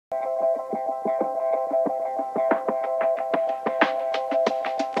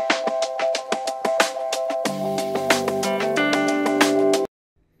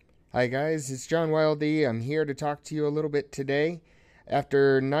Hi guys, it's John Wildy. I'm here to talk to you a little bit today.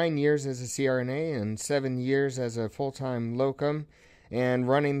 After 9 years as a CRNA and 7 years as a full-time locum and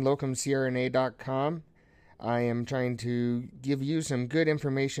running locumCRNA.com, I am trying to give you some good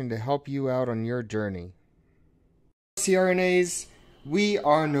information to help you out on your journey. CRNAs, we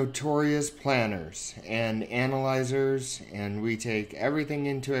are notorious planners and analyzers, and we take everything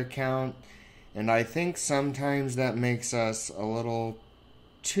into account, and I think sometimes that makes us a little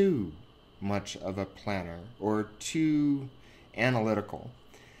too much of a planner or too analytical.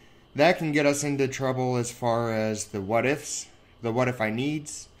 That can get us into trouble as far as the what ifs, the what if I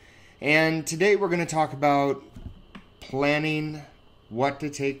needs. And today we're going to talk about planning what to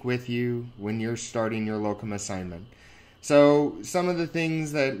take with you when you're starting your locum assignment. So some of the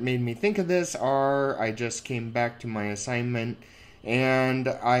things that made me think of this are I just came back to my assignment and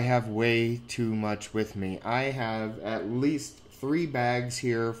I have way too much with me. I have at least 3 bags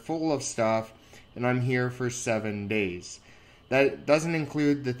here full of stuff, and I'm here for 7 days. That doesn't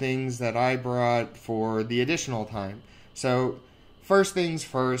include the things that I brought for the additional time. So first things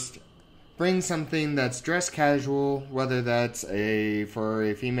first, bring something that's dress casual, whether that's for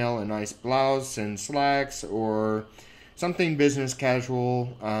a female a nice blouse and slacks, or something business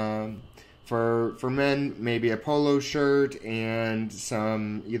casual. For men, maybe a polo shirt and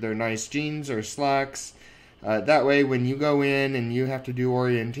some either nice jeans or slacks. That way, when you go in and you have to do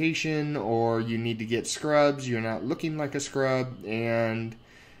orientation or you need to get scrubs, you're not looking like a scrub and,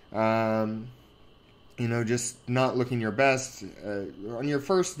 just not looking your best. On your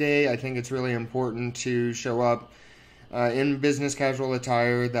first day, I think it's really important to show up in business casual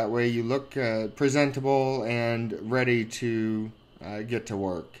attire. That way you look presentable and ready to get to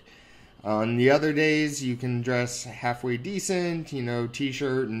work. On the other days, you can dress halfway decent,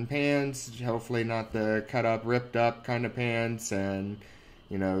 t-shirt and pants, hopefully not the cut up, ripped up kind of pants, and,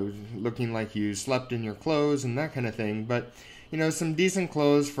 looking like you slept in your clothes and that kind of thing. But, some decent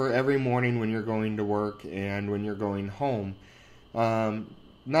clothes for every morning when you're going to work and when you're going home.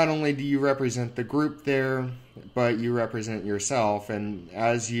 Not only do you represent the group there, but you represent yourself. And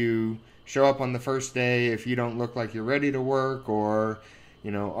as you show up on the first day, if you don't look like you're ready to work or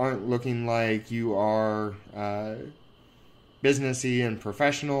aren't looking like you are businessy and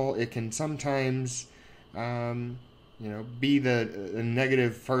professional, it can sometimes, be the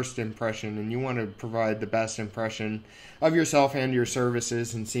negative first impression, and you want to provide the best impression of yourself and your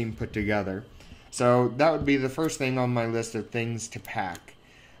services and seem put together. So that would be the first thing on my list of things to pack.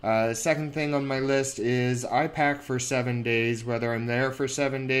 Second thing on my list is I pack for 7 days, whether I'm there for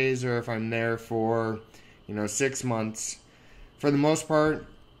 7 days or if I'm there for, 6 months. For the most part,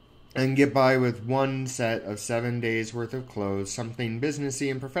 I can get by with one set of 7 days worth of clothes, something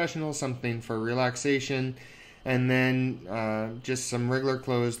businessy and professional, something for relaxation, and then just some regular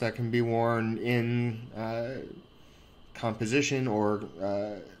clothes that can be worn in composition or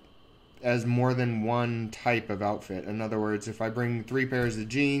as more than one type of outfit. In other words, if I bring 3 pairs of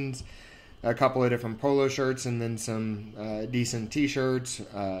jeans, a couple of different polo shirts, and then some decent t-shirts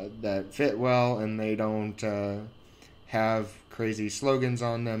that fit well and they don't have crazy slogans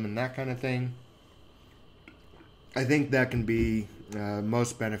on them and that kind of thing, I think that can be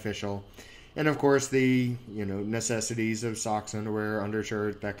most beneficial. And of course the necessities of socks, underwear,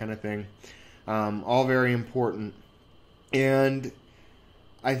 undershirt, that kind of thing, all very important. And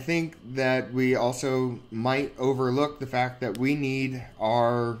I think that we also might overlook the fact that we need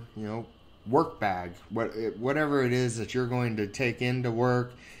our work bag, whatever it is that you're going to take into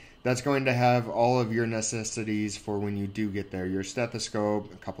work, that's going to have all of your necessities for when you do get there. Your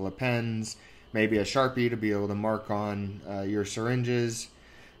stethoscope, a couple of pens, maybe a Sharpie to be able to mark on your syringes.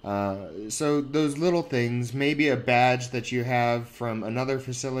 So those little things, maybe a badge that you have from another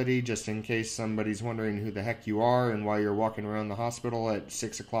facility, just in case somebody's wondering who the heck you are and why you're walking around the hospital at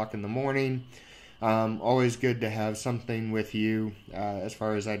 6 o'clock in the morning. Always good to have something with you as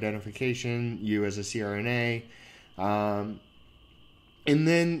far as identification, you as a CRNA. And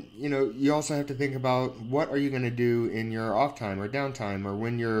then, you also have to think about what are you going to do in your off time or downtime, or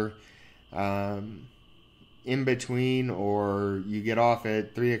when you're in between or you get off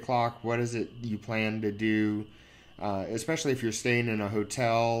at 3 o'clock, what is it you plan to do, especially if you're staying in a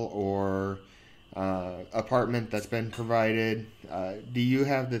hotel or apartment that's been provided. Do you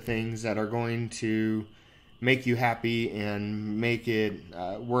have the things that are going to make you happy and make it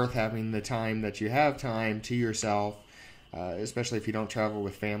worth having the time that you have time to yourself? Especially if you don't travel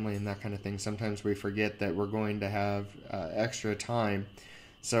with family and that kind of thing. Sometimes we forget that we're going to have extra time.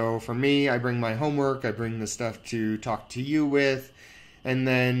 So for me, I bring my homework, I bring the stuff to talk to you with, And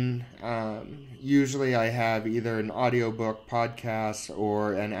then usually I have either an audiobook, podcast,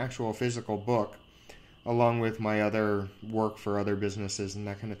 or an actual physical book, along with my other work for other businesses and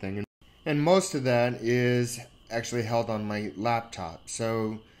that kind of thing. And most of that is actually held on my laptop.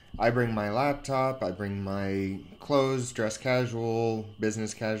 So I bring my laptop, I bring my clothes, dress casual,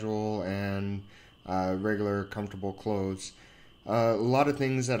 business casual, and regular comfortable clothes. A lot of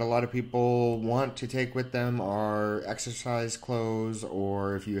things that a lot of people want to take with them are exercise clothes,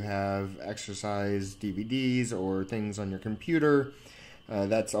 or if you have exercise DVDs or things on your computer,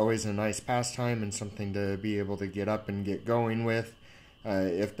 that's always a nice pastime and something to be able to get up and get going with,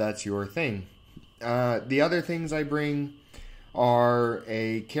 if that's your thing. The other things I bring are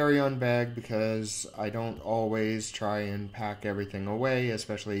a carry-on bag, because I don't always try and pack everything away,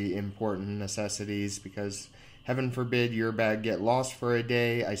 especially important necessities, because heaven forbid your bag get lost for a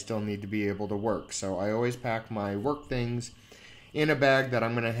day, I still need to be able to work. So I always pack my work things in a bag that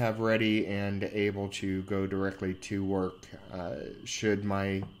I'm going to have ready and able to go directly to work should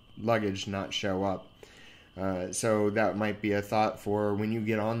my luggage not show up. So that might be a thought for when you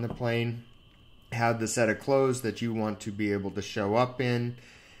get on the plane. Have the set of clothes that you want to be able to show up in,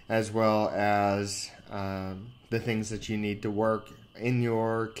 as well as the things that you need to work in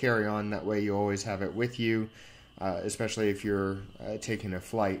your carry-on. That way you always have it with you, especially if you're taking a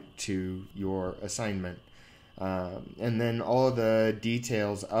flight to your assignment. And then all of the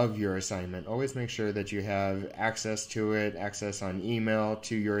details of your assignment. Always make sure that you have access to it, access on email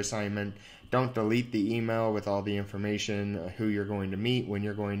to your assignment. Don't delete the email with all the information, who you're going to meet, when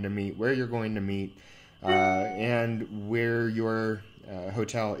you're going to meet, where you're going to meet, and where your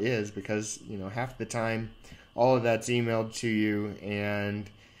hotel is, because half the time all of that's emailed to you, and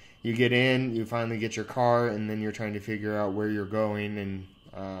you get in, you finally get your car, and then you're trying to figure out where you're going, and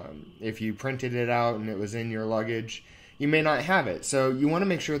if you printed it out and it was in your luggage, you may not have it. So you want to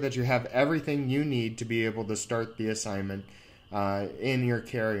make sure that you have everything you need to be able to start the assignment in your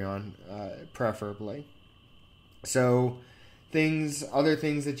carry-on, preferably. So other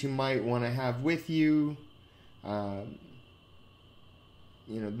things that you might want to have with you, that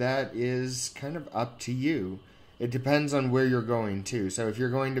is kind of up to you. It depends on where you're going to. So if you're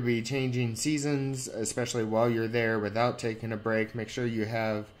going to be changing seasons, especially while you're there without taking a break, make sure you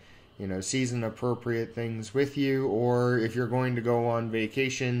have, season appropriate things with you. Or if you're going to go on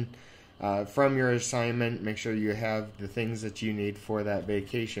vacation from your assignment, make sure you have the things that you need for that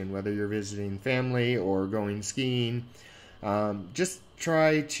vacation, whether you're visiting family or going skiing. Just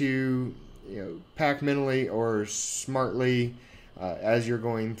try to pack mentally or smartly as you're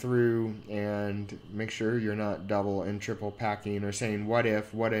going through, and make sure you're not double and triple packing or saying what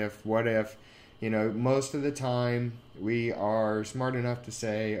if. Most of the time we are smart enough to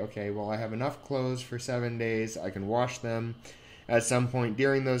say, okay, well, I have enough clothes for 7 days, I can wash them at some point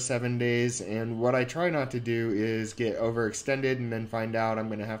during those 7 days. And what I try not to do is get overextended and then find out I'm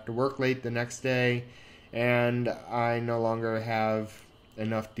going to have to work late the next day and I no longer have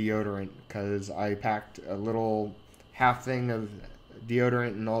enough deodorant because I packed a little half thing of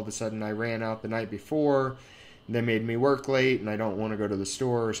deodorant and all of a sudden I ran out the night before. They made me work late and I don't want to go to the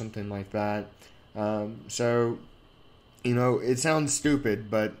store or something like that. So it sounds stupid,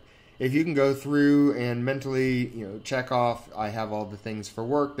 but if you can go through and mentally, check off, I have all the things for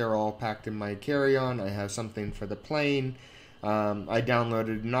work, they're all packed in my carry-on, I have something for the plane, I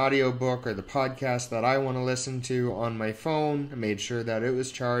downloaded an audiobook or the podcast that I want to listen to on my phone, I made sure that it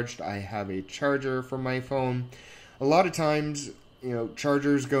was charged, I have a charger for my phone. A lot of times,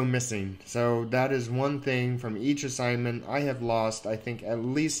 chargers go missing, so that is one thing from each assignment. I have lost, I think, at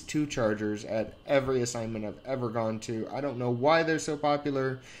least 2 chargers at every assignment I've ever gone to. I don't know why they're so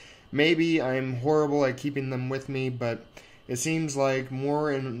popular. Maybe I'm horrible at keeping them with me, but it seems like more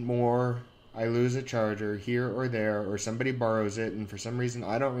and more I lose a charger here or there, or somebody borrows it, and for some reason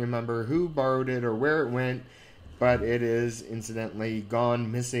I don't remember who borrowed it or where it went, but it is incidentally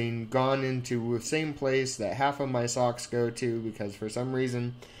gone missing, gone into the same place that half of my socks go to, because for some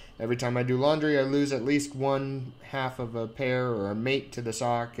reason every time I do laundry I lose at least one half of a pair or a mate to the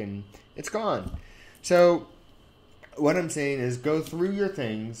sock, and it's gone. So what I'm saying is, go through your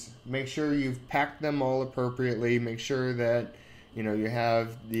things, make sure you've packed them all appropriately, make sure that you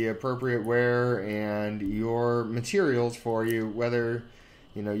have the appropriate wear and your materials for you, whether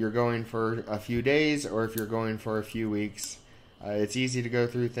you're going for a few days or if you're going for a few weeks. It's easy to go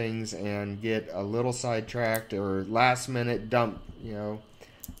through things and get a little sidetracked or last minute dump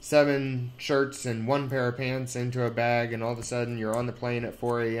 7 shirts and 1 pair of pants into a bag, and all of a sudden you're on the plane at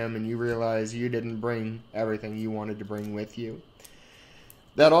 4 a.m. and you realize you didn't bring everything you wanted to bring with you.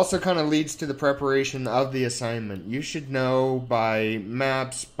 That also kind of leads to the preparation of the assignment. You should know by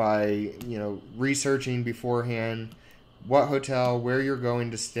maps, by researching beforehand what hotel, where you're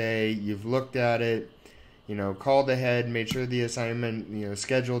going to stay. You've looked at it, called ahead, made sure the assignment,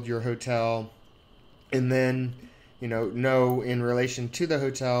 scheduled your hotel, and then know in relation to the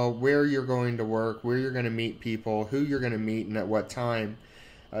hotel where you're going to work, where you're going to meet people, who you're going to meet, and at what time.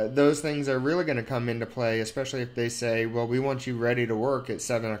 Those things are really going to come into play, especially if they say, well, we want you ready to work at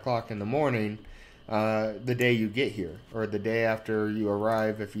 7 o'clock in the morning the day you get here, or the day after you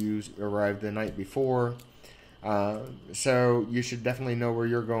arrive if you arrived the night before. So you should definitely know where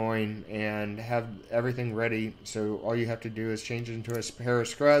you're going and have everything ready. So all you have to do is change into a pair of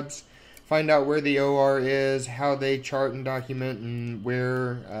scrubs, find out where the OR is, how they chart and document, and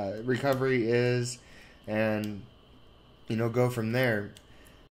where recovery is, and go from there.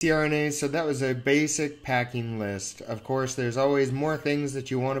 CRNAs, so that was a basic packing list. Of course, there's always more things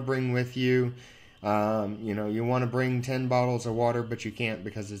that you want to bring with you. You want to bring 10 bottles of water, but you can't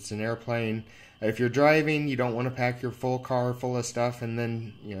because it's an airplane. If you're driving, you don't want to pack your full car full of stuff and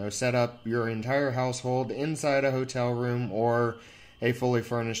then, set up your entire household inside a hotel room or a fully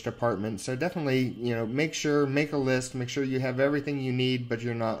furnished apartment. So definitely, make a list, make sure you have everything you need, but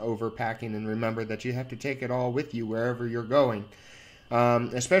you're not overpacking, and remember that you have to take it all with you wherever you're going.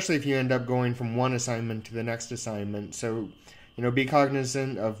 Especially if you end up going from one assignment to the next assignment. So, be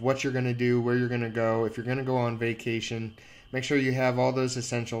cognizant of what you're going to do, where you're going to go. If you're going to go on vacation, make sure you have all those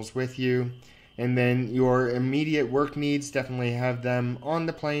essentials with you. And then your immediate work needs, definitely have them on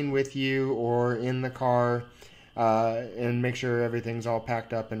the plane with you or in the car. And make sure everything's all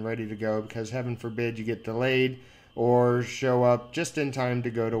packed up and ready to go, because heaven forbid you get delayed or show up just in time to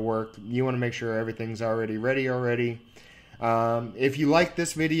go to work. You want to make sure everything's already ready already. If you like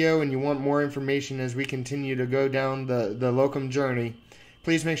this video and you want more information as we continue to go down the locum journey,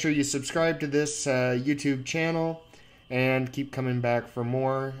 please make sure you subscribe to this YouTube channel and keep coming back for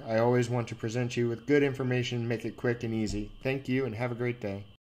more. I always want to present you with good information, make it quick and easy. Thank you and have a great day.